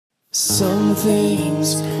Some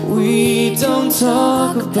things we don't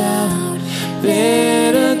talk about,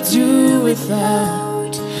 better do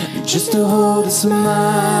without, just to hold a smile.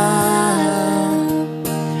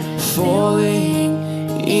 Falling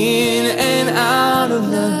in and out of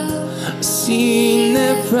love, seeing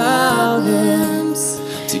their problems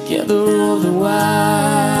together all the while.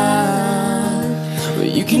 But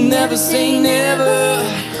you can never say never,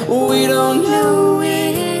 we don't know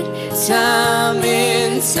it. Time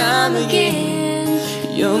and time again,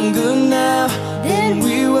 younger now than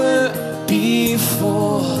we were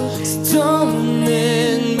before. So don't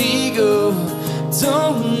let me go,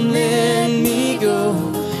 don't let me go,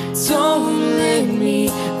 don't let me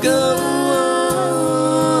go.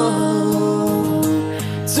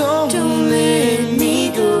 Don't let me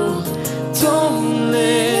go, don't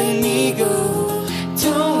let me go,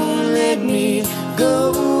 don't let me go.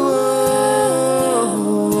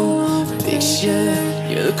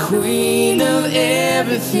 You're the queen of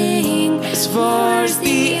everything, as far as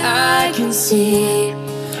the eye can see.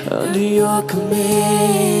 Under your command,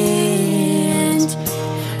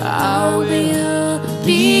 I will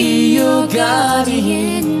be your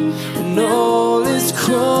guardian. When all is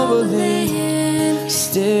crumbling,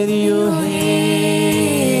 steady your hand.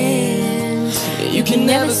 You can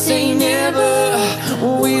never say never,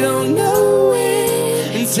 we don't know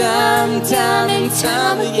it. And time and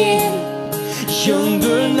time again,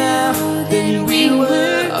 younger now than we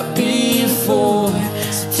were before.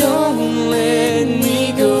 So don't let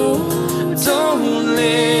me go, don't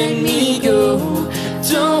let me go,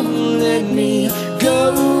 don't let me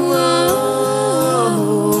go.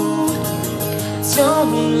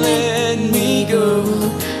 Don't let me go,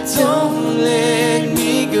 don't let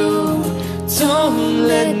me go, don't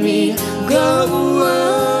let me go.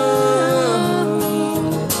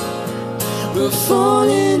 We're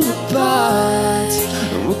falling apart,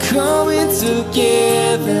 we're coming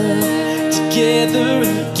together, together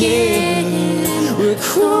again. We're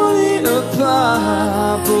crawling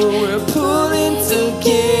apart, but we're pulling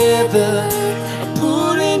together,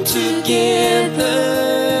 pulling together.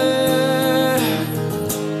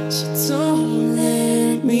 So don't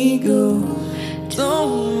let me go,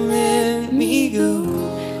 don't let me go,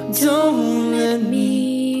 don't let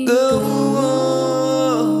me go.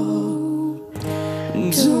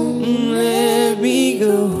 Don't let me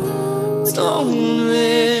go, don't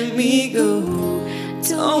let me go.